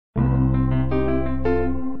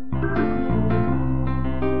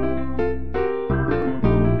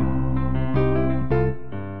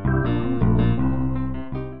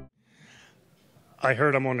I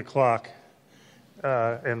heard I'm on the clock,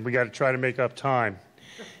 and we got to try to make up time.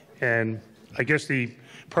 And I guess the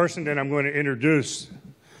person that I'm going to introduce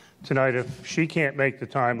tonight, if she can't make the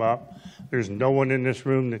time up, there's no one in this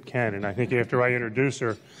room that can. And I think after I introduce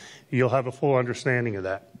her, you'll have a full understanding of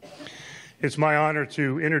that. It's my honor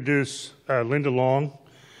to introduce Linda Long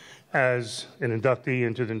as an inductee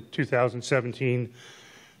into the 2017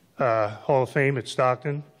 Hall of Fame at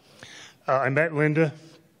Stockton. I met Linda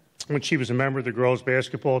when she was a member of the girls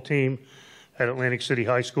basketball team at Atlantic City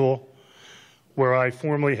High School, where I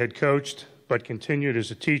formerly had coached but continued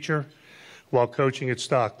as a teacher while coaching at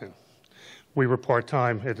Stockton. We were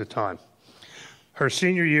part-time at the time. Her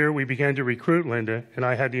senior year, we began to recruit Linda, and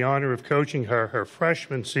I had the honor of coaching her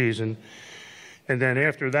freshman season. And then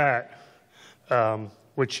after that,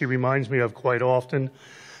 which she reminds me of quite often,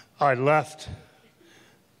 I left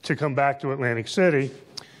to come back to Atlantic City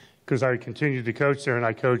because I continued to coach there, and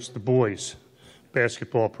I coached the boys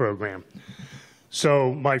basketball program.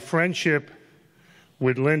 So my friendship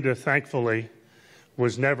with Linda, thankfully,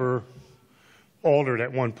 was never altered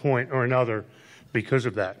at one point or another because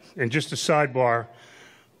of that. And just a sidebar,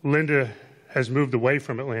 Linda has moved away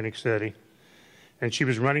from Atlantic City, and she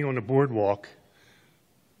was running on the boardwalk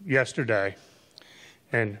yesterday,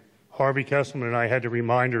 and Harvey Kesselman and I had to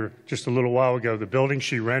remind her just a little while ago, the building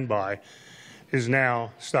she ran by is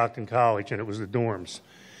now Stockton College, and it was the dorms.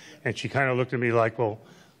 And she kind of looked at me like, well,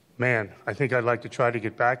 man, I think I'd like to try to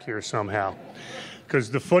get back here somehow. Because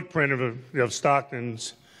the footprint of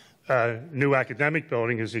Stockton's new academic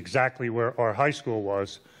building is exactly where our high school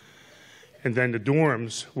was. And then the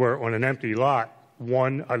dorms were on an empty lot.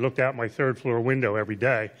 One, I looked out my third floor window every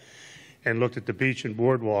day and looked at the beach and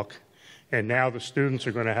boardwalk. And now the students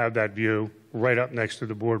are going to have that view right up next to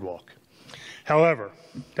the boardwalk. However,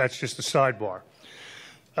 that's just a sidebar.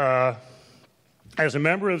 As a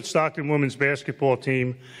member of the Stockton women's basketball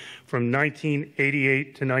team from 1988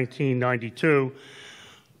 to 1992,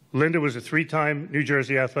 Linda was a three-time New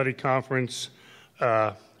Jersey Athletic Conference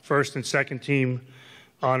first and second team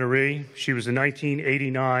honoree. She was a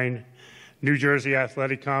 1989 New Jersey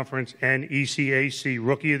Athletic Conference and ECAC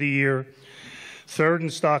Rookie of the Year, third in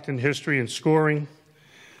Stockton history in scoring.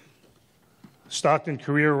 Stockton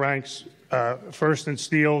career ranks first in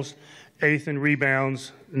steals, eighth in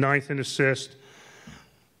rebounds, ninth in assists.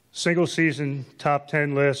 Single season top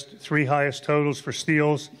 10 list, three highest totals for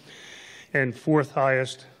steals, and fourth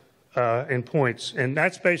highest in points. And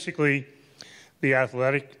that's basically the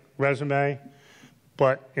athletic resume.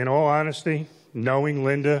 But in all honesty, knowing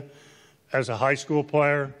Linda as a high school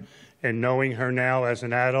player and knowing her now as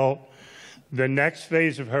an adult, the next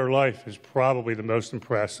phase of her life is probably the most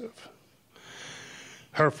impressive.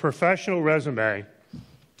 Her professional resume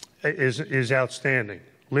is outstanding.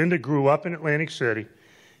 Linda grew up in Atlantic City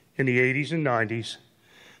in the 80s and 90s.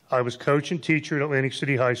 I was coach and teacher at Atlantic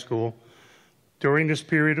City High School. During this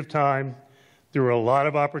period of time, there were a lot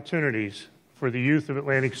of opportunities for the youth of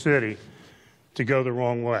Atlantic City to go the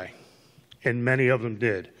wrong way, and many of them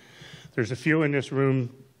did. There's a few in this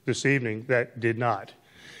room this evening that did not,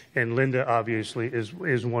 and Linda obviously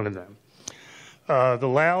is one of them. The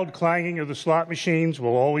loud clanging of the slot machines,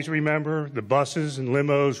 we'll always remember the buses and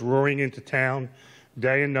limos roaring into town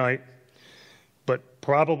day and night, but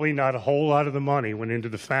probably not a whole lot of the money went into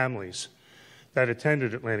the families that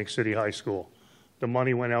attended Atlantic City High School. The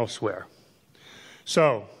money went elsewhere.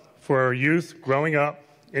 So for our youth growing up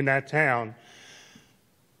in that town,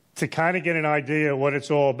 to kind of get an idea of what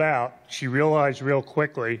it's all about, she realized real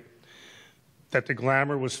quickly that the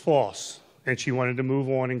glamour was false, and she wanted to move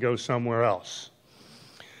on and go somewhere else.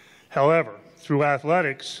 However, through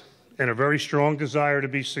athletics and a very strong desire to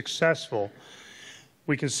be successful,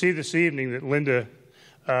 we can see this evening that Linda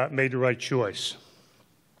made the right choice.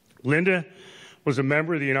 Linda was a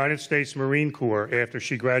member of the United States Marine Corps after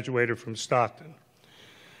she graduated from Stockton.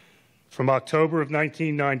 From October of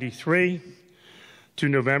 1993 to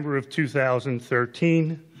November of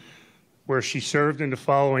 2013, where she served in the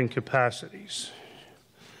following capacities.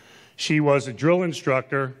 She was a drill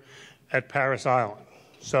instructor at Paris Island.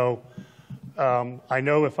 So I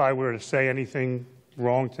know if I were to say anything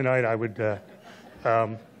wrong tonight, I would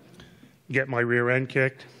get my rear end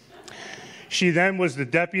kicked. She then was the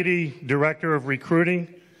Deputy Director of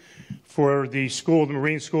Recruiting for the school, the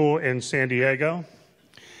Marine School in San Diego.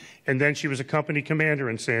 And then she was a company commander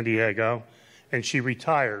in San Diego, and she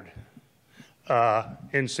retired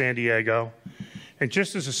in San Diego. And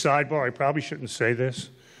just as a sidebar, I probably shouldn't say this,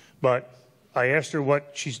 but I asked her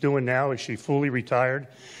what she's doing now. Is she fully retired?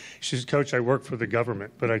 She says, Coach, I work for the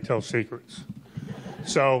government, but I tell secrets.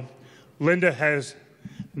 So Linda has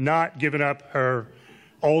not given up her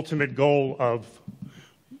ultimate goal of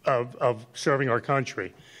of serving our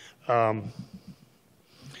country.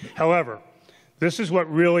 However, this is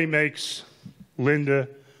what really makes Linda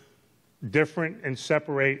different and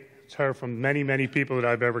separates her from many, many people that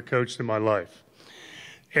I've ever coached in my life.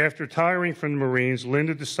 After retiring from the Marines,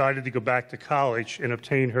 Linda decided to go back to college and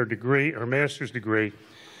obtain her degree, her master's degree,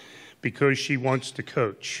 because she wants to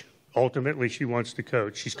coach. Ultimately, she wants to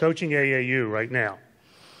coach. She's coaching AAU right now.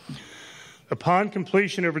 Upon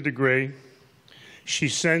completion of her degree, she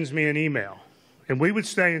sends me an email. And we would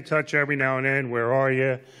stay in touch every now and then. Where are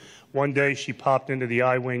you? One day she popped into the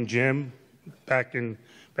I-Wing gym back in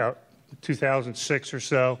about 2006 or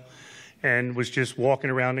so and was just walking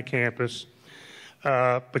around the campus.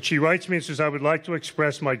 But she writes me and says, I would like to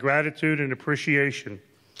express my gratitude and appreciation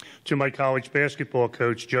to my college basketball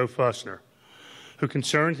coach, Joe Fussner, who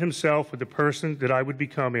concerned himself with the person that I would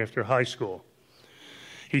become after high school.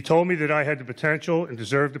 He told me that I had the potential and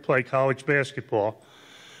deserved to play college basketball,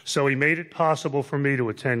 so he made it possible for me to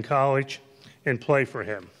attend college and play for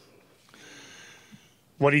him.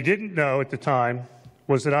 What he didn't know at the time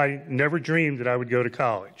was that I never dreamed that I would go to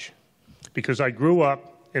college, because I grew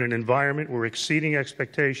up in an environment where exceeding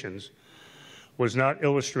expectations was not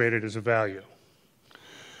illustrated as a value.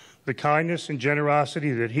 The kindness and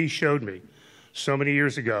generosity that he showed me so many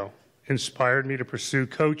years ago inspired me to pursue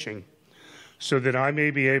coaching so that I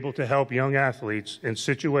may be able to help young athletes in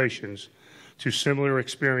situations to similar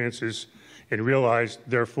experiences and realize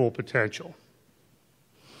their full potential.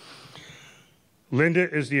 Linda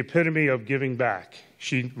is the epitome of giving back.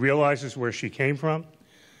 She realizes where she came from.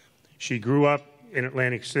 She grew up in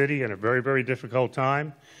Atlantic City in a very, very difficult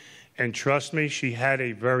time. And trust me, she had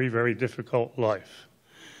a very, very difficult life.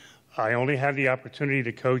 I only had the opportunity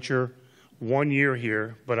to coach her 1 year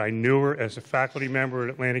here, but I knew her as a faculty member at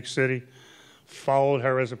Atlantic City, followed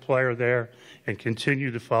her as a player there, and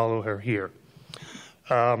continue to follow her here.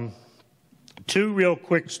 One real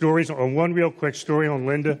quick story on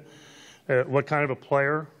Linda, what kind of a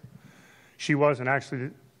player she was, and actually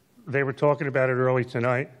they were talking about it early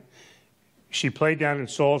tonight. She played down in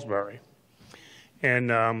Salisbury,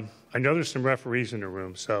 and I know there's some referees in the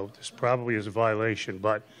room, so this probably is a violation,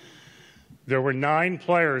 but there were 9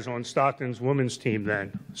 players on Stockton's women's team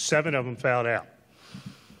then. 7 of them fouled out,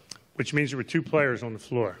 which means there were 2 players on the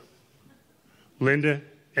floor, Linda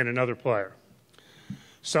and another player.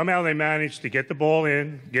 Somehow they managed to get the ball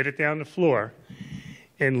in, get it down the floor,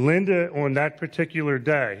 and Linda on that particular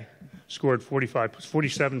day scored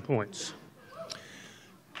 47 points.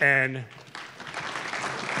 And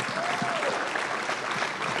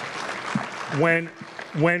when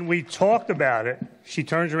we talked about it, she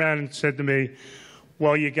turns around and said to me,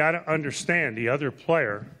 well, you got to understand, the other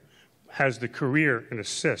player has the career in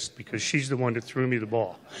assist because she's the one that threw me the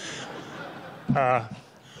ball.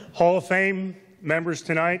 Hall of Fame members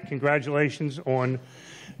tonight, congratulations on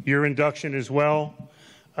your induction as well.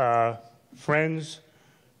 Friends,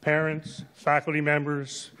 parents, faculty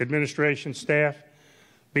members, administration, staff,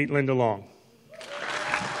 meet Linda Long.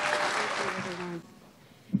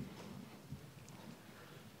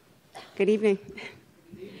 Good evening.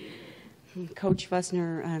 Coach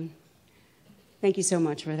Fussner, thank you so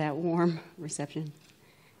much for that warm reception.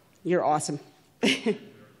 You're awesome.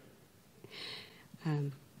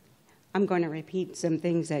 I'm going to repeat some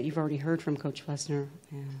things that you've already heard from Coach Fussner.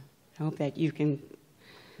 I hope that you can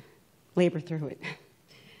labor through it.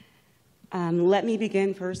 Let me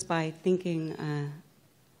begin first by thanking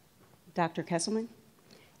Dr. Kesselman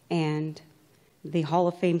and the Hall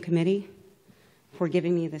of Fame committee for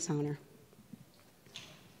giving me this honor.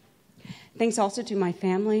 Thanks also to my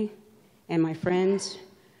family and my friends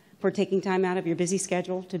for taking time out of your busy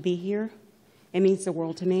schedule to be here. It means the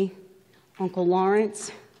world to me. Uncle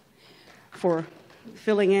Lawrence for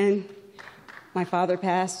filling in. My father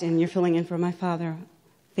passed, and you're filling in for my father.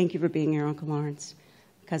 Thank you for being here, Uncle Lawrence.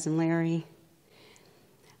 Cousin Larry,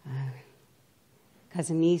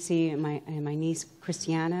 Cousin Nisi, and my niece,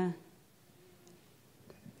 Christiana.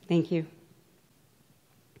 Thank you.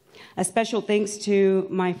 A special thanks to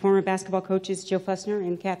my former basketball coaches, Joe Fussner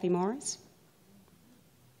and Kathy Morris.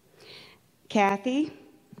 Kathy,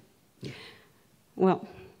 well,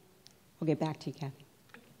 we'll get back to you, Kathy.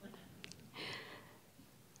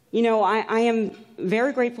 You know, I am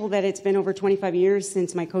very grateful that it's been over 25 years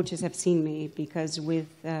since my coaches have seen me, because with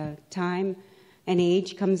time and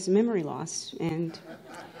age comes memory loss. And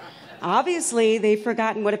obviously, they've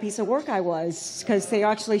forgotten what a piece of work I was, because they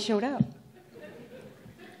actually showed up.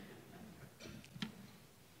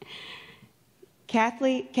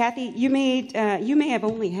 Kathy, you may have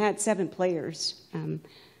only had 7 players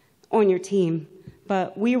on your team,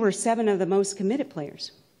 but we were 7 of the most committed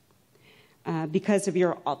players. because of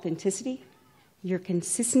your authenticity, your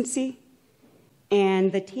consistency,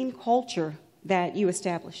 and the team culture that you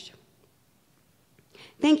established.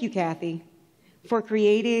 Thank you, Kathy, for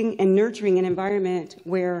creating and nurturing an environment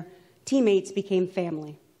where teammates became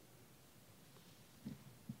family.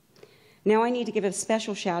 Now I need to give a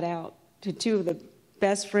special shout out to two of the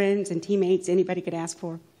best friends and teammates anybody could ask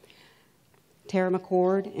for, Tara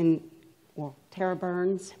McCord and, well, Tara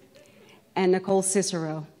Burns and Nicole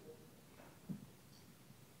Cicero.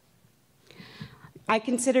 I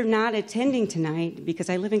consider not attending tonight because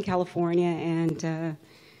I live in California and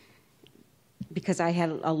because I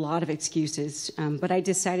had a lot of excuses, but I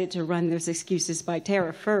decided to run those excuses by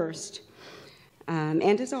Tara first.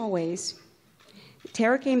 And as always,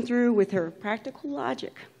 Tara came through with her practical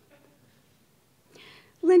logic.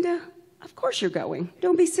 Linda, of course you're going.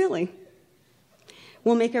 Don't be silly.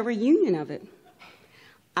 We'll make a reunion of it.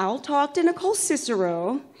 I'll talk to Nicole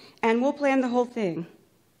Cicero, and we'll plan the whole thing.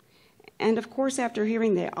 And of course, after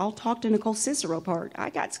hearing the I'll talk to Nicole Cicero part,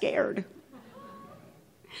 I got scared.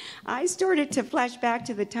 I started to flash back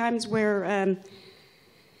to the times where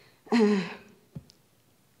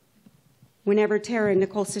whenever Tara and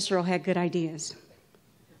Nicole Cicero had good ideas.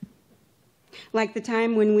 Like the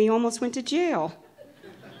time when we almost went to jail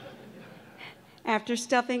after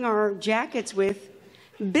stuffing our jackets with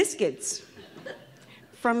biscuits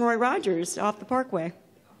from Roy Rogers off the Parkway.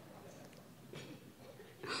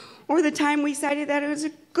 Or the time we decided that it was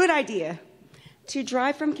a good idea to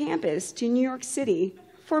drive from campus to New York City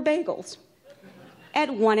for bagels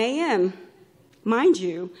at 1 a.m. Mind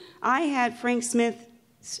you, I had Frank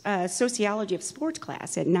Smith's Sociology of Sports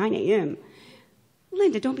class at 9 a.m.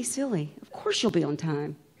 Linda, don't be silly. Of course you'll be on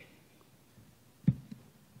time.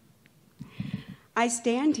 I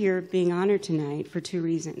stand here being honored tonight for two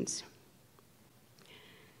reasons.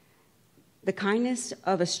 The kindness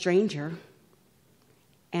of a stranger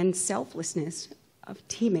and selflessness of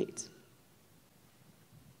teammates.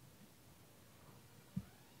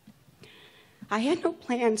 I had no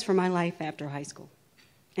plans for my life after high school.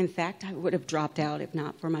 In fact, I would have dropped out if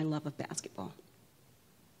not for my love of basketball.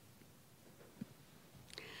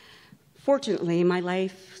 Fortunately, my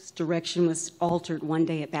life's direction was altered one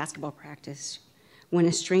day at basketball practice when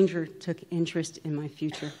a stranger took interest in my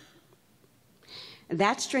future.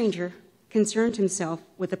 That stranger concerned himself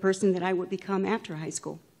with the person that I would become after high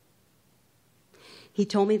school. He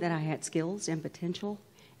told me that I had skills and potential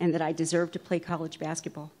and that I deserved to play college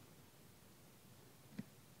basketball.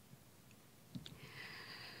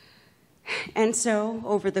 And so,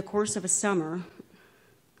 over the course of a summer,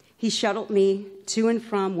 he shuttled me to and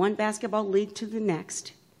from one basketball league to the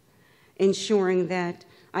next, ensuring that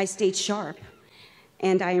I stayed sharp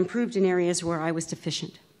and I improved in areas where I was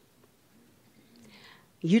deficient.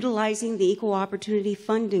 Utilizing the Equal Opportunity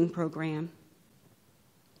Funding Program,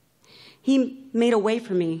 he made a way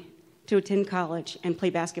for me to attend college and play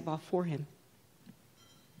basketball for him.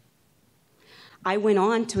 I went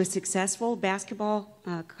on to a successful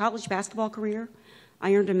college basketball career.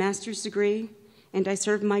 I earned a master's degree, and I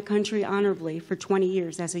served my country honorably for 20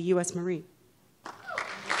 years as a U.S. Marine.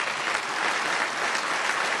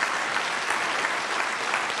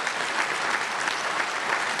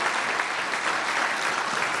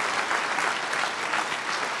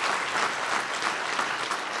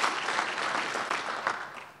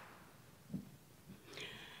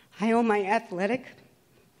 I owe my athletic,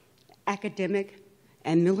 academic,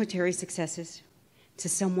 and military successes to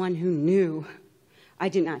someone who knew I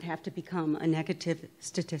did not have to become a negative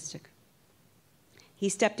statistic. He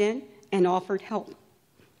stepped in and offered help.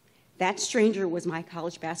 That stranger was my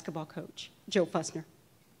college basketball coach, Joe Fussner.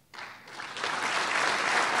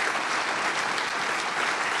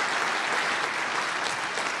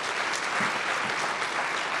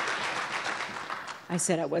 I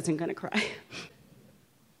said I wasn't going to cry.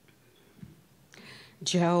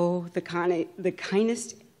 Joe, the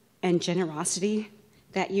kindness and generosity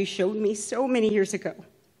that you showed me so many years ago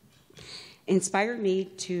inspired me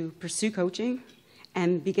to pursue coaching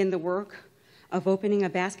and begin the work of opening a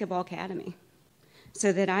basketball academy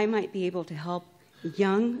so that I might be able to help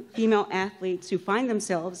young female athletes who find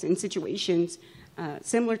themselves in situations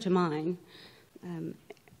similar to mine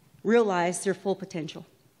realize their full potential.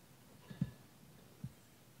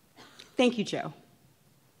 Thank you, Joe.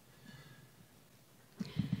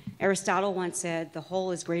 Aristotle once said, "The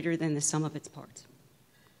whole is greater than the sum of its parts."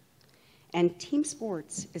 And team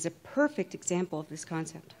sports is a perfect example of this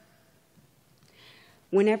concept.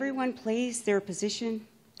 When everyone plays their position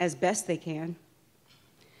as best they can,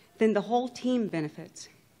 then the whole team benefits.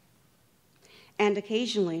 And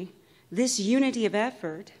occasionally, this unity of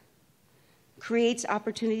effort creates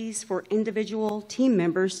opportunities for individual team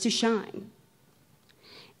members to shine.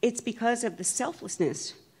 It's because of the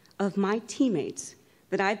selflessness of my teammates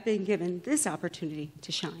that I've been given this opportunity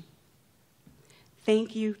to shine.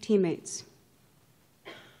 Thank you, teammates.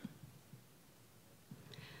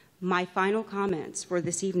 My final comments for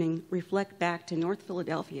this evening reflect back to North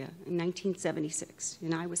Philadelphia in 1976,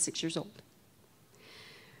 and I was 6 years old.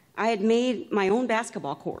 I had made my own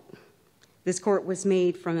basketball court. This court was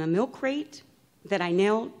made from a milk crate that I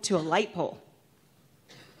nailed to a light pole.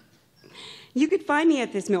 You could find me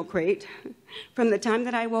at this milk crate from the time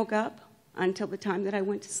that I woke up until the time that I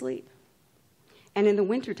went to sleep. And in the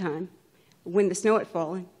wintertime, when the snow had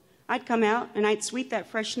fallen, I'd come out and I'd sweep that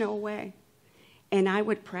fresh snow away. And I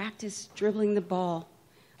would practice dribbling the ball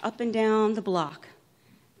up and down the block,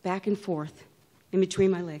 back and forth, in between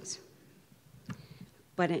my legs.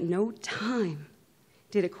 But at no time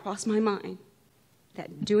did it cross my mind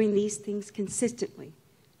that doing these things consistently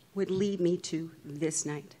would lead me to this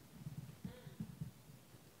night.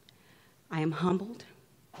 I am humbled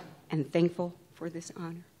and thankful for this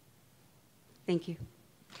honor. Thank you.